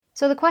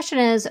So the question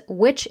is,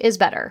 which is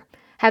better?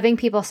 Having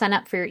people sign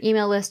up for your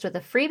email list with a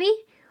freebie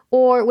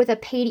or with a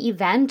paid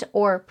event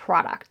or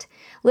product?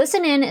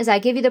 Listen in as I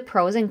give you the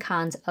pros and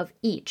cons of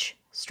each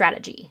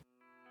strategy.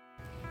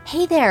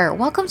 Hey there,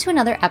 welcome to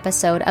another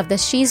episode of the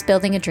She's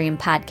Building a Dream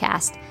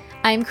podcast.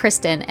 I'm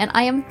Kristen, and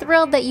I am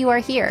thrilled that you are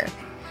here.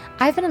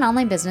 I've been an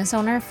online business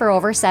owner for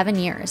over 7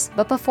 years,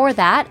 but before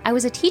that, I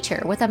was a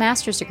teacher with a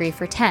master's degree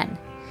for 10.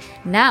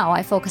 Now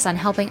I focus on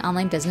helping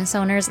online business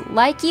owners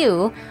like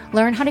you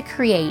learn how to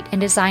create and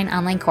design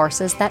online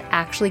courses that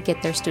actually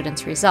get their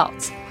students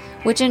results,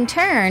 which in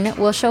turn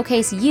will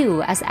showcase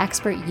you as the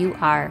expert you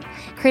are,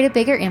 create a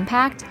bigger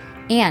impact,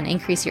 and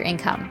increase your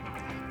income.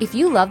 If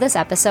you love this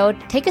episode,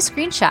 take a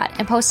screenshot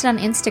and post it on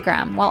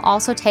Instagram while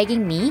also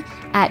tagging me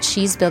at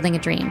She's Building a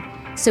Dream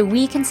so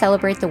we can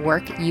celebrate the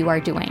work you are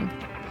doing.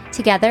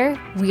 Together,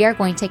 we are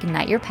going to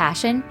ignite your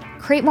passion,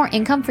 create more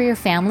income for your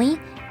family,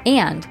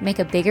 and make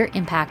a bigger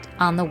impact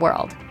on the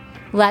world.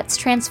 Let's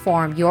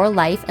transform your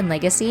life and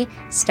legacy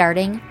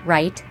starting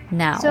right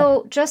now.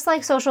 So just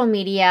like social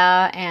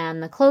media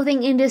and the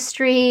clothing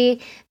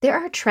industry, there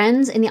are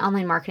trends in the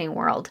online marketing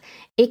world.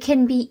 It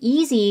can be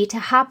easy to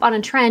hop on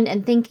a trend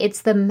and think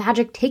it's the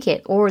magic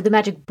ticket or the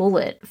magic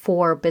bullet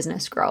for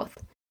business growth.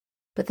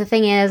 But the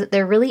thing is,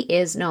 there really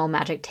is no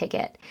magic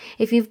ticket.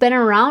 If you've been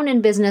around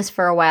in business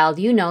for a while,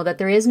 you know that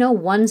there is no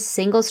one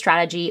single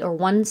strategy or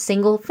one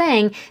single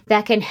thing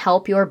that can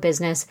help your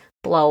business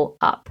blow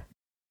up.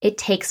 It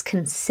takes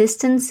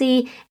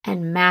consistency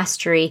and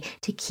mastery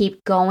to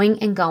keep going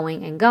and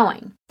going and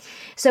going.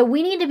 So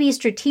we need to be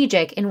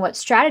strategic in what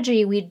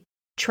strategy we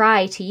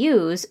try to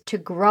use to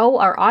grow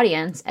our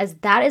audience, as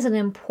that is an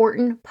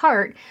important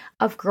part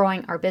of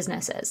growing our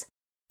businesses.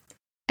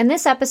 And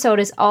this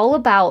episode is all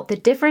about the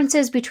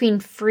differences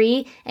between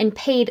free and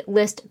paid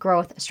list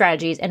growth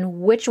strategies and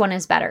which one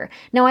is better.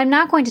 Now, I'm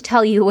not going to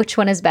tell you which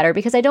one is better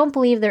because I don't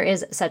believe there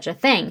is such a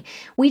thing.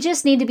 We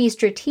just need to be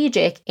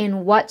strategic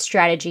in what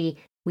strategy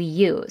we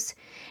use.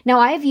 Now,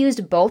 I've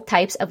used both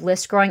types of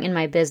list growing in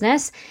my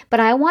business, but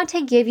I want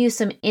to give you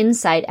some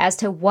insight as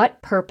to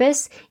what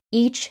purpose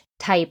each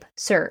type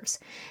serves.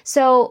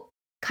 So,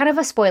 kind of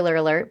a spoiler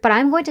alert, but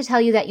I'm going to tell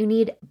you that you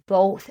need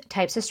both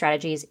types of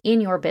strategies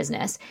in your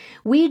business.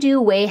 We do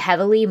weigh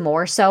heavily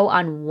more so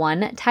on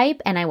one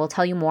type, and I will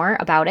tell you more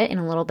about it in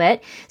a little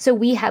bit. So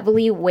we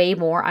heavily weigh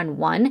more on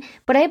one,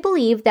 but I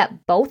believe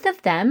that both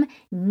of them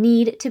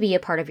need to be a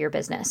part of your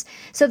business.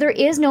 So there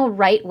is no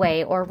right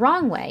way or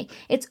wrong way.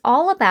 It's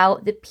all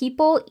about the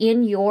people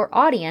in your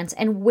audience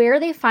and where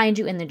they find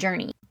you in the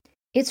journey.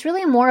 It's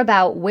really more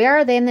about where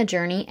are they in the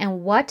journey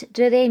and what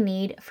do they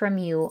need from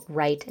you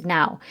right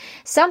now.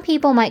 Some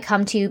people might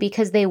come to you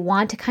because they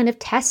want to kind of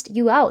test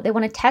you out. They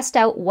want to test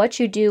out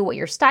what you do, what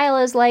your style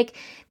is like.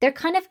 They're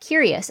kind of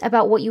curious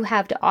about what you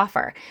have to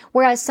offer.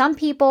 Whereas some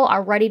people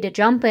are ready to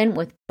jump in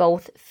with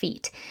both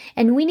feet.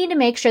 And we need to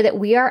make sure that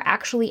we are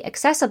actually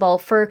accessible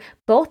for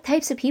both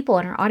types of people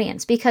in our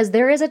audience because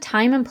there is a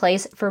time and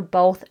place for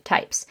both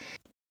types.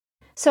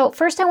 So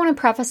first, I want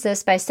to preface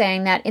this by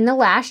saying that in the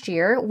last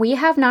year, we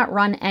have not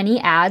run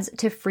any ads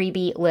to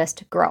freebie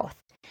list growth.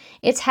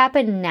 It's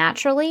happened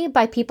naturally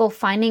by people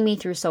finding me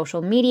through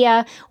social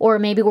media, or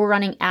maybe we're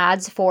running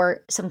ads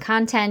for some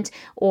content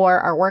or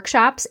our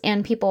workshops,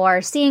 and people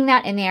are seeing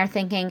that and they are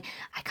thinking,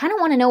 I kind of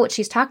want to know what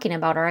she's talking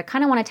about, or I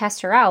kind of want to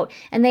test her out,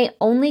 and they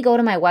only go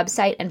to my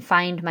website and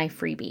find my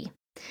freebie.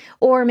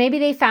 Or maybe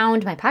they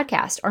found my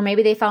podcast, or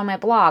maybe they found my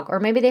blog, or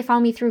maybe they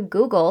found me through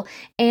Google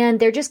and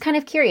they're just kind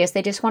of curious.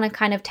 They just want to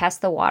kind of test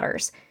the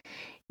waters.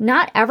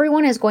 Not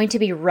everyone is going to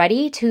be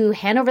ready to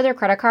hand over their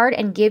credit card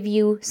and give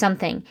you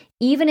something,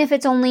 even if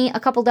it's only a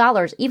couple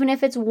dollars, even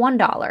if it's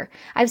 $1.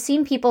 I've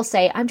seen people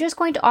say, I'm just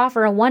going to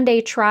offer a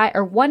one-day try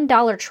or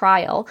 $1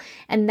 trial,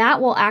 and that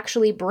will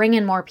actually bring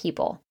in more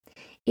people.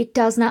 It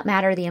does not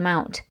matter the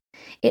amount.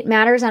 It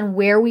matters on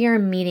where we are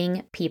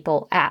meeting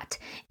people at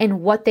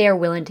and what they are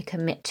willing to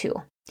commit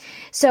to.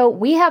 So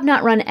we have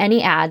not run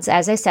any ads,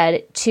 as I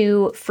said,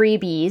 to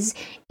freebies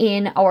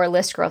in our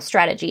list growth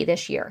strategy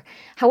this year.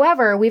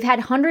 However, we've had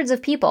hundreds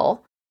of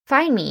people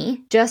find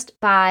me just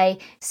by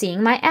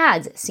seeing my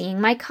ads,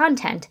 seeing my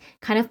content,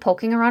 kind of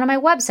poking around on my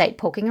website,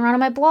 poking around on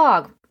my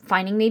blog,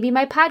 finding maybe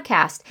my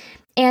podcast.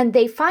 And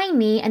they find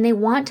me and they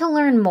want to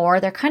learn more.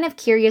 They're kind of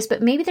curious,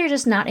 but maybe they're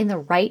just not in the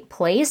right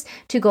place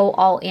to go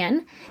all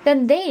in.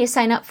 Then they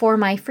sign up for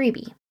my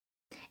freebie.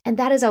 And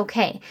that is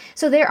okay.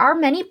 So there are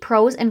many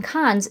pros and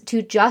cons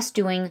to just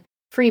doing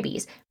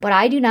freebies, but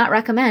I do not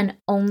recommend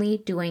only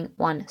doing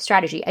one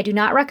strategy. I do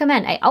not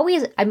recommend.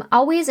 I'm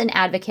always an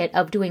advocate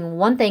of doing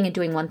one thing and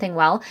doing one thing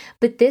well,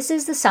 but this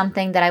is the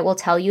something that I will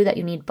tell you that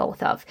you need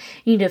both of.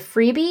 You need a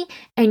freebie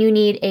and you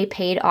need a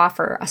paid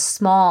offer, a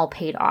small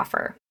paid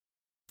offer.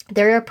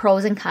 There are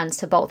pros and cons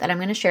to both, and I'm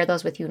going to share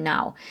those with you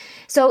now.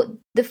 So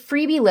the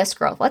freebie list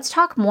growth, let's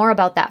talk more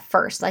about that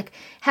first. Like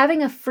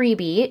having a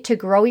freebie to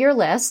grow your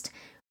list,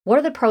 what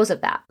are the pros of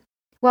that?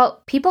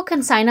 Well, people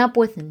can sign up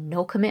with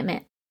no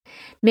commitment.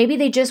 Maybe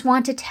they just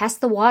want to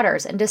test the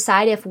waters and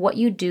decide if what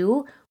you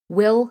do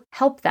will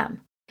help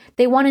them.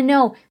 They want to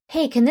know,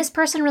 hey, can this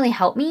person really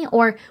help me?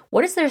 Or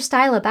what is their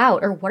style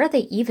about? Or what are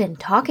they even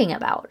talking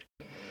about?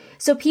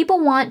 So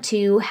people want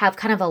to have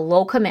kind of a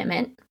low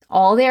commitment.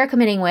 All they are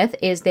committing with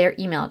is their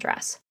email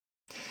address.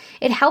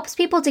 It helps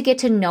people to get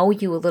to know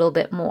you a little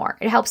bit more.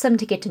 It helps them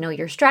to get to know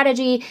your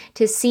strategy,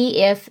 to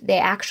see if they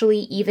actually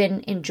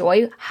even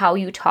enjoy how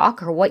you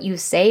talk or what you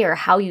say or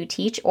how you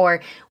teach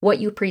or what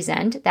you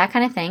present, that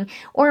kind of thing.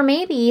 Or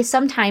maybe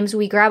sometimes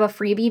we grab a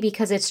freebie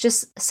because it's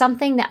just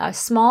something that a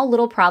small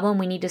little problem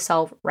we need to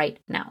solve right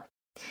now.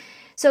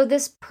 So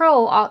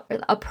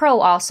a pro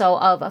also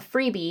of a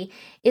freebie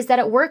is that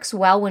it works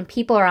well when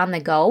people are on the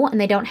go and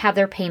they don't have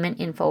their payment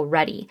info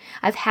ready.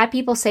 I've had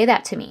people say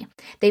that to me.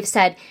 They've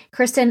said,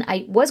 Kristen,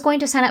 I was going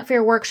to sign up for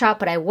your workshop,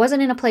 but I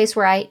wasn't in a place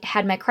where I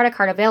had my credit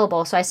card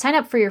available. So I signed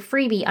up for your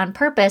freebie on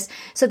purpose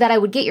so that I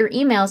would get your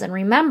emails and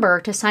remember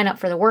to sign up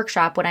for the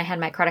workshop when I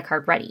had my credit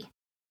card ready.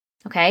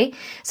 Okay,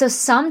 so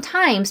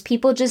sometimes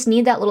people just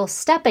need that little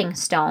stepping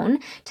stone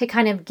to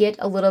kind of get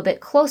a little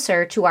bit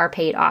closer to our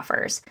paid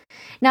offers.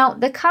 Now,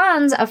 the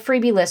cons of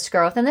freebie list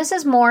growth, and this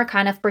is more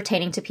kind of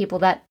pertaining to people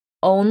that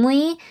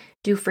only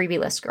do freebie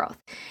list growth.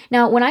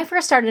 Now, when I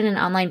first started an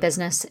online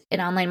business in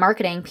online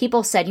marketing,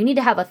 people said you need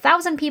to have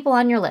 1,000 people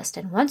on your list.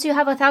 And once you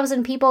have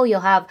 1,000 people,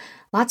 you'll have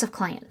lots of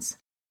clients.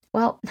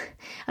 Well,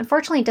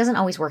 unfortunately, it doesn't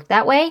always work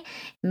that way.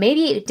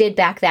 Maybe it did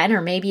back then, or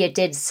maybe it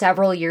did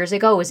several years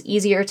ago. It was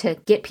easier to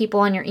get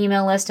people on your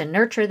email list and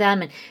nurture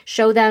them and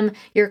show them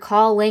your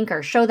call link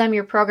or show them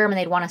your program and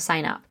they'd want to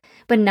sign up.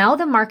 But now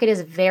the market is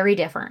very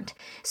different.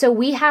 So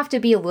we have to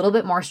be a little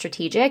bit more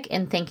strategic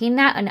in thinking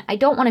that. And I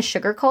don't want to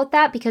sugarcoat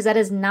that because that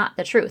is not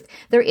the truth.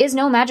 There is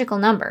no magical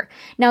number.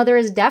 Now, there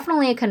is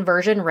definitely a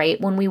conversion rate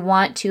when we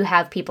want to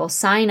have people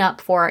sign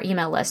up for our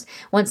email list.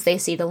 Once they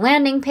see the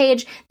landing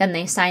page, then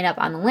they sign up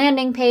on the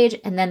landing page,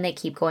 and then they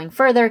keep going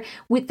further.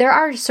 There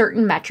are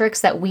certain metrics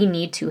that we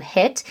need to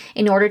hit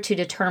in order to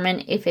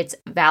determine if it's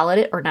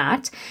valid or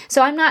not.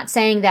 So I'm not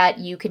saying that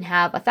you can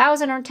have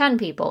 1,000 or 10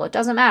 people. It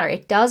doesn't matter.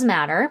 It does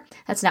matter.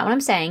 That's not what I'm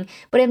saying.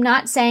 But I'm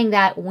not saying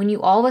that when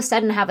you all of a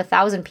sudden have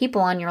 1,000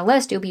 people on your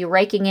list, you'll be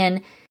raking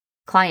in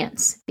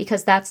clients,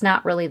 because that's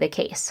not really the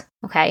case.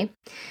 Okay.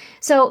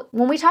 So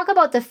when we talk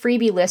about the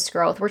freebie list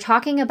growth, we're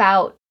talking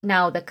about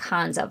now the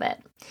cons of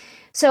it.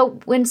 So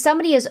when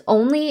somebody is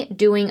only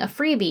doing a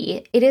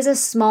freebie, it is a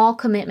small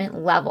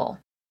commitment level.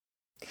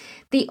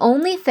 The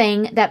only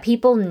thing that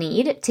people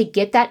need to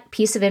get that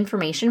piece of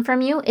information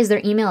from you is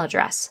their email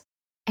address.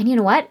 And you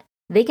know what?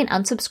 They can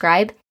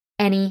unsubscribe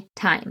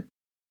anytime.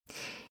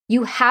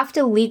 You have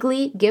to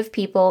legally give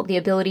people the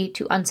ability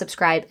to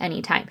unsubscribe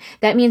anytime.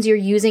 That means you're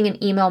using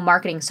an email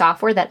marketing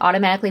software that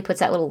automatically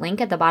puts that little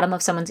link at the bottom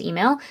of someone's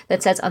email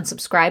that says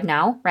unsubscribe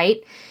now, right?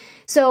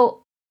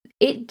 So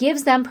it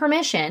gives them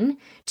permission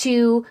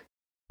to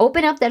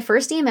open up that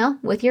first email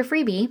with your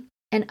freebie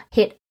and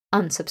hit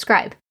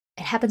unsubscribe.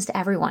 It happens to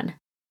everyone.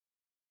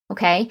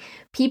 Okay?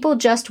 People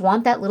just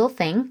want that little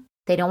thing.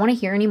 They don't want to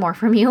hear any more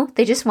from you.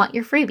 They just want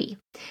your freebie.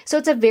 So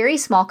it's a very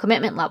small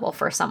commitment level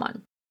for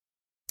someone.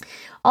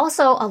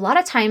 Also, a lot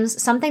of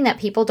times, something that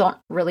people don't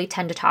really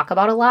tend to talk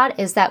about a lot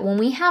is that when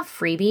we have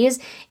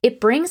freebies, it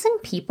brings in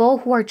people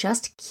who are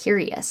just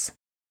curious.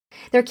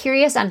 They're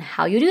curious on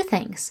how you do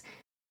things.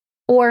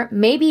 Or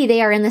maybe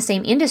they are in the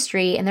same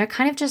industry and they're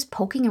kind of just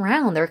poking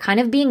around. They're kind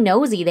of being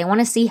nosy. They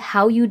want to see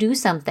how you do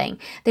something.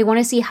 They want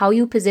to see how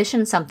you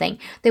position something.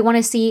 They want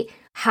to see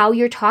how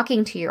you're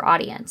talking to your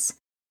audience.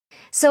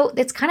 So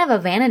it's kind of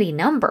a vanity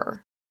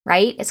number,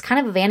 right? It's kind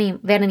of a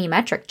vanity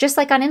metric, just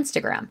like on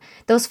Instagram.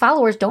 Those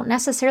followers don't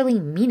necessarily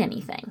mean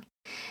anything.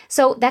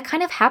 So that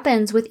kind of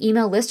happens with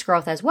email list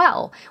growth as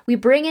well. We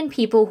bring in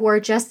people who are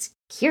just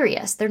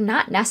curious. They're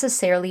not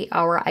necessarily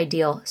our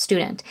ideal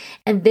student.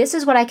 And this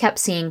is what I kept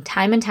seeing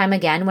time and time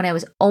again when I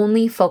was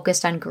only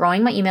focused on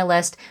growing my email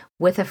list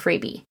with a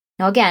freebie.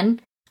 Now,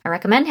 again, I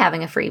recommend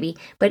having a freebie,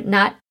 but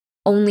not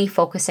only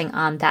focusing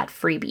on that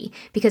freebie,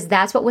 because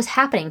that's what was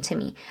happening to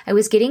me. I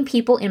was getting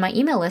people in my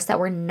email list that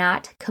were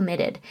not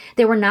committed.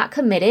 They were not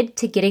committed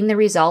to getting the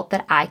result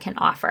that I can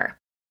offer.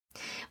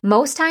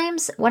 Most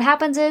times what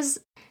happens is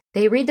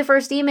they read the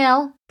first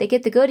email, they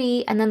get the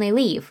goodie, and then they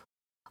leave.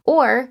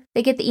 Or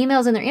they get the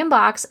emails in their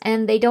inbox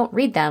and they don't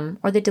read them,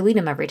 or they delete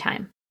them every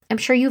time. I'm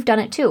sure you've done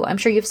it too. I'm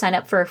sure you've signed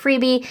up for a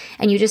freebie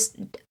and you just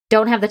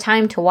don't have the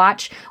time to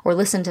watch or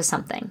listen to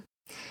something.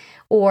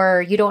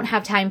 Or you don't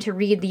have time to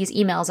read these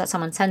emails that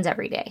someone sends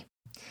every day.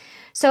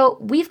 So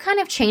we've kind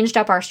of changed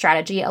up our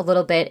strategy a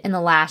little bit in the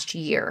last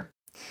year.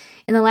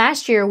 In the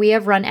last year, we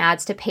have run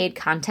ads to paid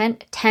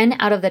content 10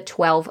 out of the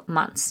 12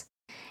 months.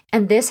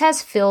 And this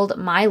has filled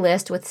my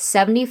list with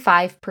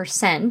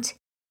 75%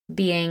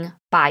 being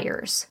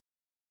buyers.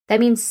 That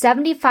means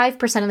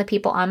 75% of the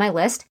people on my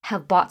list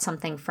have bought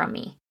something from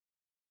me.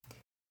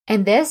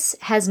 And this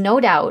has no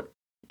doubt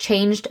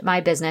changed my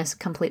business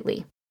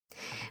completely.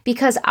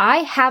 Because I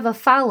have a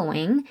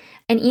following,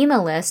 an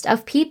email list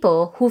of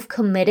people who've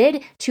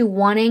committed to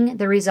wanting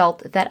the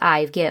result that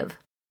I give.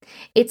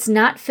 It's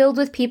not filled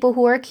with people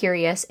who are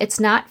curious. It's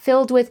not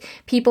filled with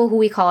people who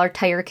we call our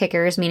tire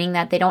kickers, meaning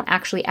that they don't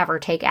actually ever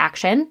take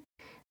action.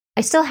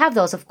 I still have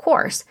those, of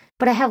course,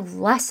 but I have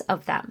less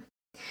of them.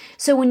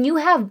 So when you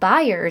have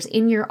buyers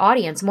in your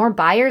audience, more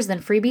buyers than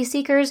freebie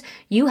seekers,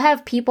 you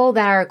have people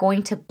that are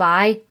going to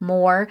buy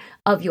more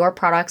of your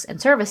products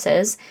and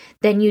services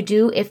than you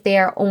do if they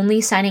are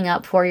only signing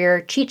up for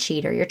your cheat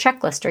sheet or your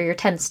checklist or your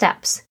 10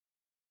 steps.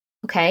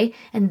 Okay.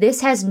 And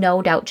this has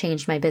no doubt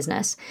changed my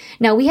business.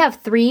 Now we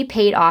have 3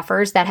 paid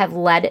offers that have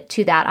led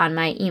to that on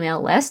my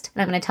email list.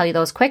 And I'm going to tell you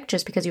those quick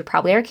just because you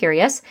probably are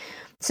curious.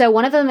 So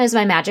one of them is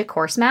my Magic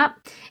Course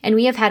Map, and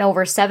we have had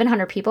over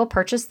 700 people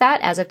purchase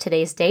that as of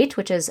today's date,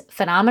 which is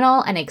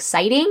phenomenal and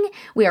exciting.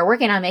 We are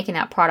working on making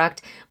that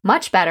product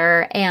much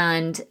better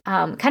and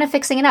kind of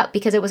fixing it up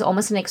because it was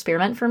almost an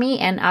experiment for me,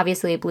 and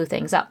obviously it blew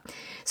things up.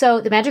 So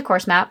the Magic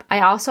Course Map,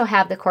 I also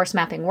have the course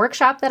mapping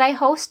workshop that I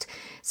host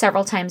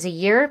several times a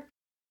year.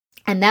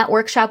 And that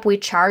workshop, we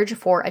charge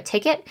for a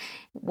ticket.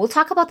 We'll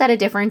talk about that a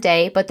different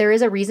day, but there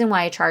is a reason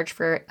why I charge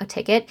for a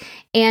ticket.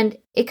 And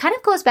it kind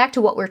of goes back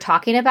to what we're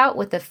talking about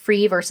with the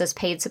free versus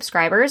paid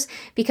subscribers,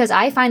 because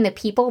I find the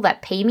people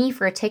that pay me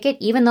for a ticket,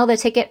 even though the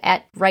ticket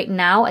at right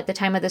now, at the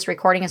time of this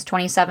recording, is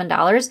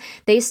 $27,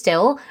 they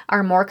still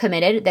are more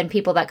committed than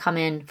people that come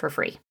in for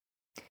free.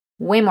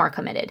 Way more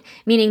committed,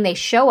 meaning they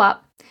show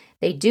up,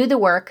 they do the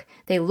work,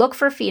 they look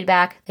for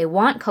feedback, they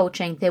want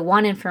coaching, they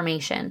want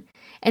information.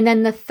 And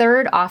then the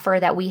third offer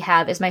that we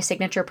have is my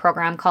signature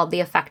program called the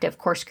Effective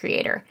Course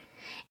Creator.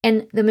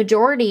 And the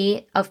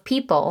majority of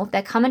people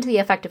that come into the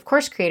Effective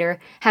Course Creator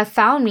have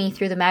found me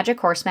through the Magic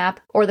Course Map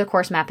or the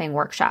Course Mapping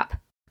Workshop.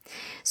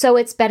 So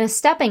it's been a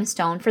stepping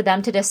stone for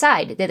them to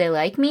decide, do they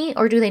like me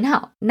or do they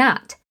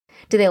not?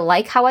 Do they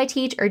like how I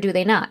teach or do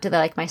they not? Do they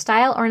like my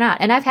style or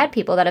not? And I've had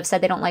people that have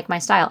said they don't like my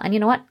style. And you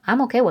know what?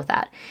 I'm okay with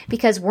that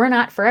because we're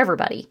not for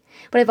everybody.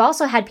 But I've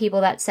also had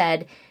people that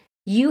said,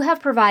 you have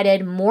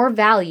provided more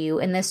value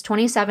in this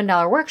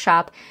 $27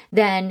 workshop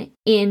than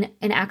in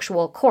an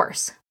actual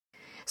course.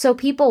 So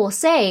people will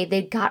say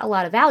they got a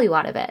lot of value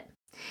out of it.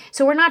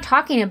 So we're not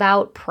talking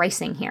about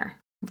pricing here.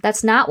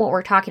 That's not what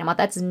we're talking about.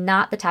 That's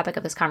not the topic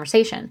of this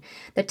conversation.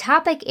 The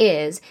topic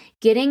is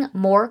getting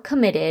more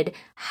committed,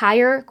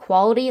 higher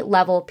quality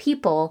level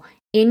people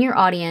in your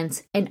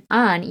audience and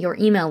on your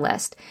email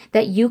list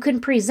that you can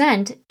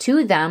present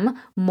to them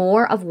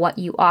more of what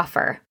you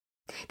offer.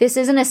 This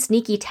isn't a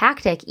sneaky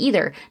tactic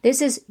either.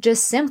 This is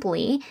just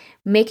simply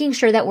making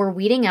sure that we're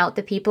weeding out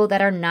the people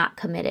that are not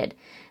committed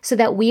so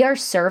that we are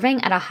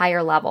serving at a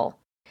higher level.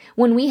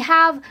 When we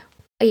have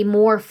a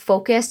more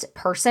focused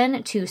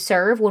person to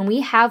serve, when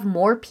we have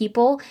more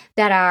people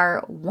that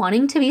are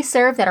wanting to be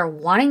served, that are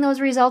wanting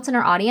those results in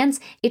our audience,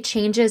 it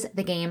changes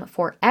the game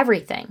for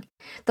everything.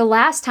 The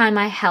last time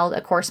I held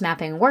a course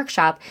mapping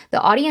workshop,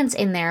 the audience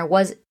in there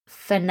was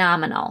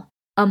phenomenal,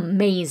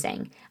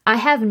 amazing. I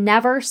have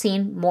never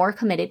seen more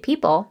committed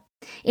people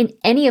in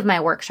any of my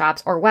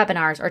workshops or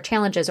webinars or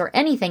challenges or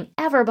anything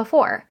ever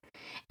before.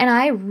 And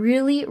I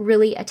really,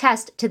 really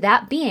attest to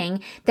that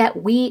being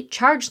that we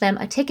charged them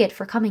a ticket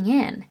for coming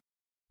in.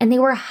 And they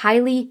were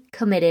highly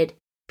committed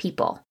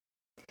people.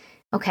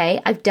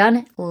 Okay, I've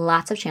done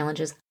lots of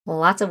challenges,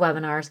 lots of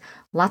webinars,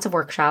 lots of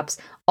workshops,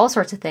 all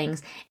sorts of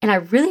things. And I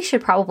really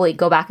should probably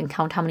go back and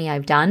count how many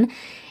I've done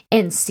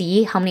and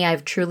see how many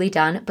I've truly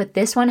done. But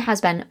this one has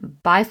been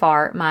by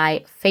far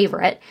my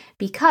favorite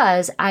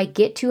because I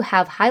get to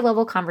have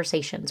high-level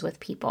conversations with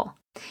people.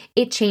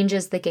 It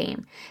changes the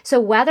game. So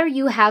whether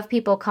you have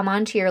people come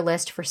onto your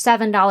list for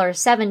 $7,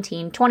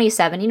 $17,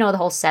 $27, you know, the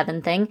whole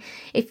 7 thing,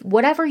 if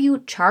whatever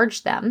you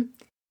charge them,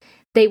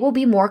 they will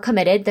be more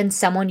committed than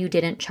someone you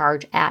didn't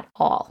charge at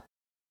all.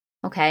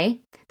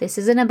 Okay? This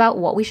isn't about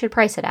what we should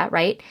price it at,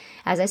 right?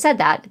 As I said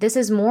that, this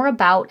is more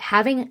about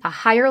having a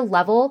higher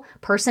level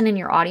person in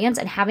your audience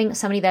and having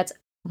somebody that's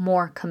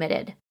more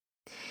committed.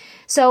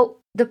 So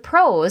the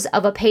pros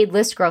of a paid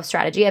list growth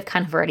strategy, I've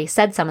kind of already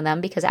said some of them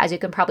because as you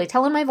can probably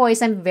tell in my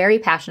voice, I'm very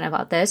passionate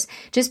about this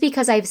just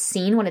because I've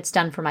seen what it's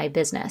done for my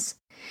business.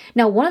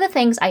 Now, one of the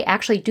things I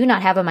actually do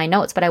not have in my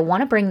notes, but I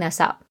want to bring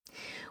this up.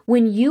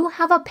 When you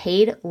have a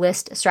paid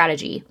list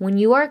strategy, when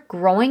you are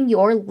growing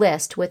your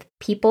list with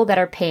people that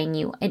are paying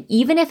you, and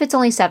even if it's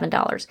only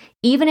 $7,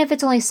 even if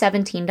it's only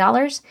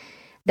 $17,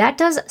 that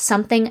does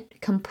something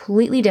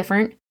completely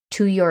different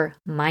to your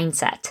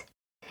mindset.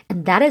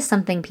 And that is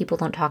something people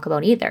don't talk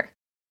about either.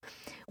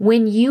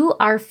 When you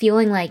are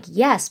feeling like,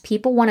 yes,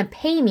 people want to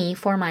pay me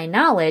for my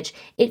knowledge,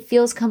 it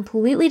feels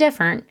completely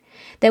different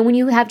than when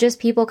you have just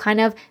people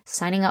kind of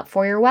signing up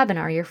for your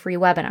webinar, your free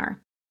webinar.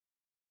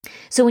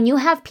 So when you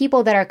have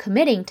people that are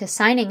committing to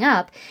signing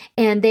up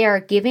and they are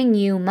giving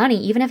you money,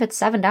 even if it's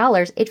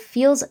 $7, it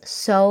feels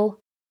so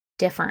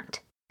different.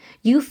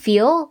 You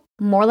feel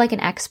more like an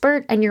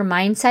expert and your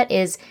mindset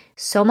is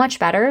so much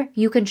better.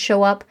 You can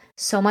show up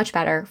so much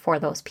better for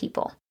those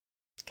people.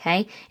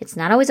 Okay? It's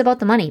not always about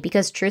the money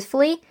because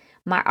truthfully,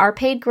 our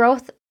paid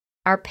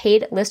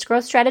list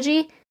growth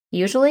strategy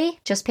usually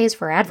just pays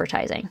for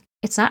advertising.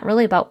 It's not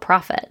really about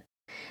profit.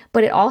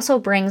 but it also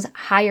brings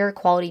higher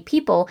quality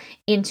people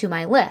into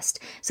my list.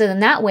 So then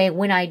that way,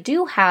 when I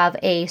do have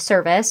a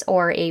service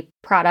or a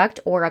product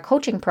or a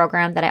coaching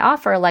program that I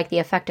offer, like the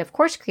Effective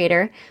Course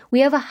Creator,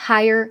 we have a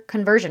higher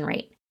conversion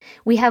rate.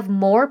 We have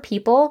more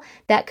people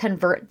that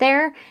convert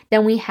there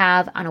than we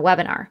have on a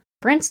webinar.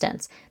 For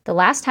instance, the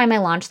last time I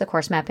launched the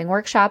course mapping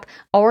workshop,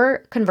 our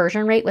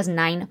conversion rate was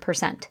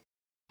 9%.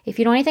 If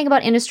you know anything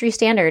about industry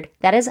standard,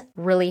 that is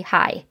really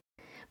high.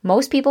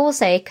 Most people will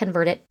say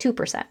convert at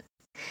 2%.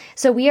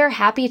 So we are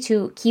happy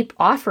to keep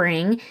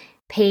offering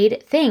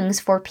paid things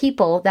for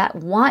people that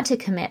want to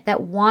commit,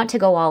 that want to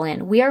go all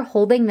in. We are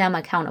holding them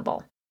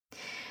accountable.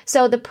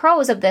 So the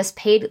pros of this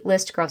paid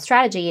list growth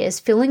strategy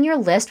is filling your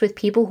list with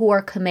people who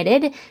are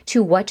committed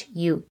to what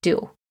you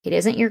do. It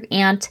isn't your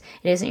aunt,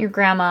 it isn't your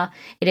grandma,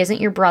 it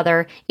isn't your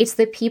brother. It's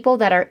the people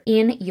that are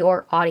in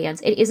your audience.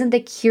 It isn't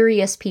the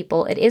curious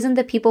people. It isn't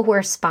the people who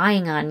are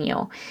spying on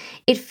you.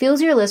 It fills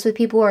your list with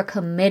people who are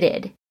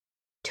committed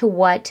to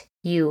what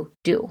you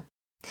do.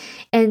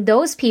 And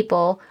those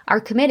people are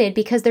committed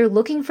because they're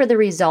looking for the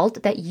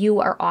result that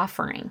you are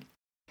offering.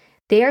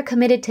 They are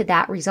committed to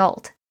that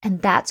result,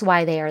 and that's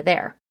why they are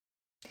there.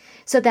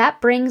 So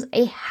that brings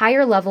a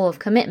higher level of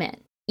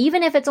commitment,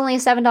 even if it's only a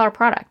 $7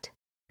 product.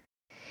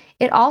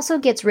 It also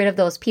gets rid of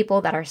those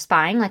people that are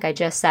spying, like I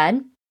just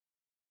said,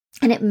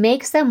 and it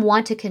makes them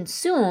want to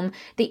consume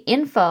the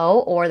info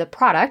or the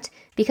product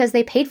because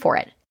they paid for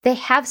it. They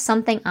have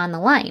something on the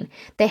line.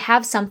 They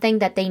have something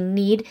that they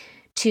need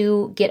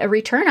to get a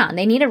return on.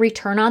 They need a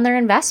return on their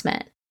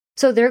investment.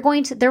 So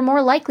they're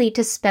more likely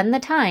to spend the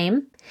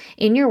time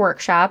in your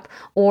workshop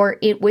or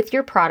with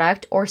your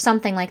product or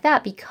something like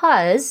that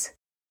because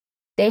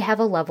they have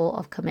a level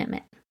of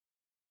commitment.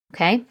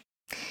 Okay?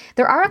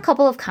 There are a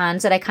couple of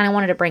cons that I kind of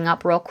wanted to bring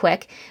up real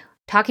quick,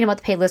 talking about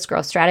the paid list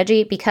growth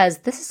strategy, because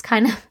this is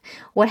kind of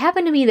what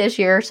happened to me this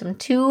year. Some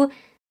two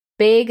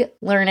big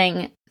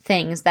learning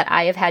things that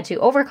I have had to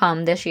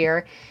overcome this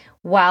year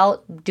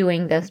while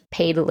doing the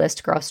paid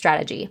list growth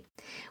strategy.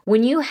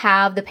 When you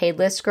have the paid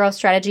list growth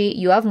strategy,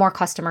 you have more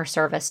customer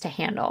service to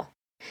handle.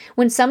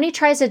 When somebody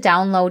tries to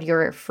download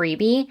your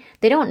freebie,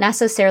 they don't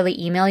necessarily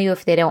email you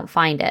if they don't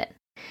find it.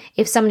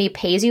 If somebody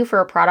pays you for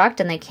a product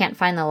and they can't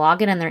find the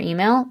login in their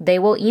email, they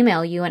will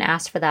email you and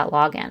ask for that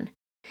login.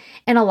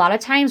 And a lot of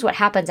times what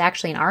happens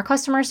actually in our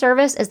customer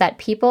service is that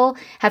people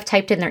have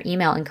typed in their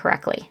email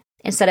incorrectly.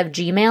 Instead of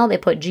Gmail, they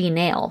put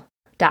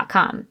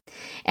gmail.com.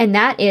 And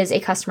that is a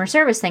customer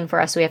service thing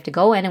for us. So we have to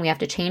go in and we have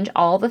to change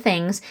all the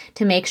things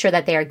to make sure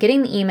that they are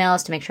getting the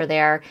emails, to make sure they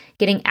are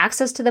getting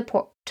access to the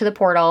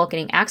portal,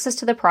 getting access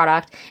to the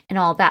product and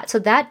all that. So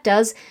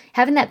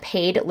having that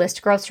paid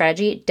list growth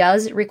strategy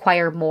does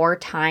require more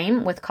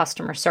time with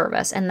customer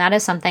service. And that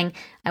is something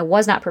I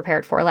was not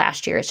prepared for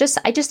last year.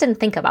 I just didn't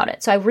think about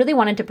it. So I really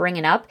wanted to bring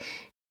it up,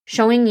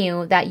 showing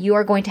you that you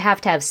are going to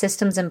have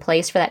systems in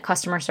place for that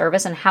customer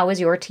service, and how is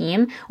your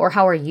team or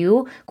how are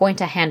you going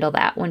to handle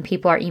that when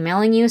people are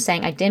emailing you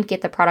saying, I didn't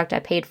get the product I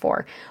paid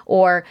for,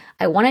 or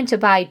I wanted to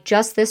buy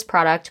just this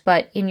product,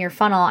 but in your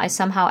funnel, I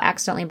somehow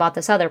accidentally bought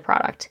this other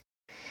product.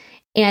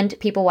 And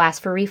people will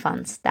ask for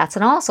refunds. That's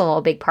also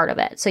a big part of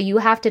it. So you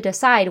have to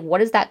decide,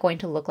 what is that going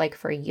to look like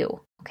for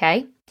you,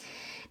 okay?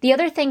 The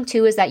other thing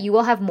too is that you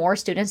will have more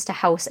students to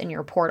house in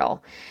your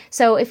portal.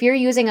 So if you're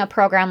using a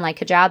program like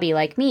Kajabi,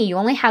 like me, you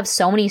only have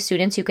so many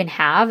students you can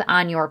have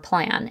on your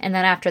plan. And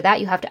then after that,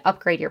 you have to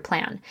upgrade your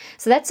plan.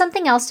 So that's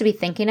something else to be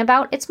thinking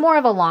about. It's more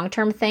of a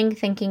long-term thing,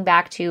 thinking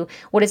back to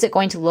what is it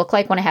going to look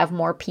like when I have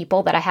more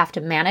people that I have to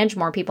manage,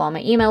 more people on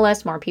my email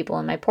list, more people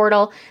in my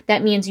portal.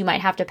 That means you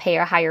might have to pay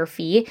a higher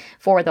fee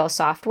for those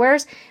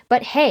softwares.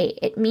 But hey,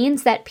 it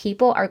means that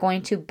people are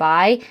going to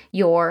buy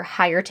your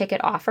higher ticket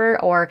offer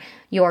or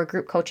your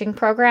group coaching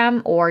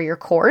program or your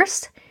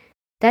course,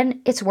 then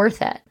it's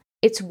worth it.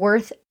 It's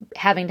worth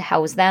having to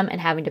house them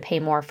and having to pay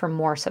more for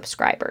more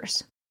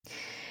subscribers.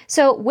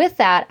 So with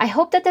that, I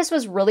hope that this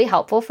was really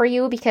helpful for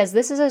you, because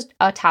this is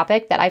a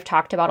topic that I've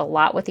talked about a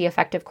lot with the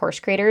Effective Course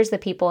Creators, the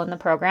people in the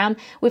program.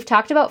 We've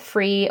talked about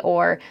free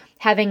or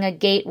having a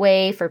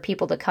gateway for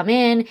people to come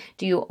in.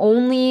 Do you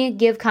only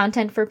give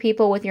content for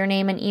people with your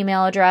name and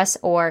email address,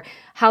 or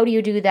how do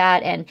you do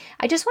that? And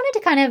I just wanted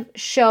to kind of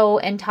show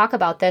and talk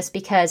about this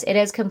because it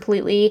has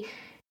completely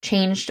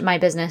changed my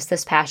business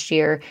this past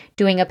year,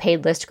 doing a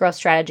paid list growth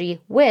strategy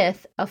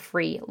with a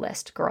free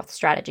list growth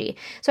strategy.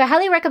 So I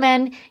highly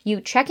recommend you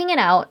checking it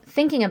out,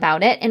 thinking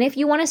about it. And if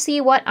you want to see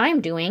what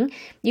I'm doing,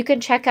 you can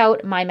check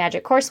out my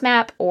Magic Course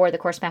Map or the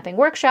Course Mapping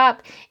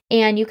Workshop,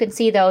 and you can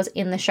see those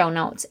in the show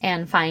notes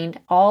and find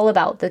all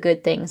about the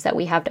good things that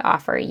we have to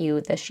offer you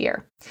this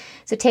year.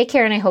 So take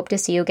care, and I hope to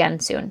see you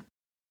again soon.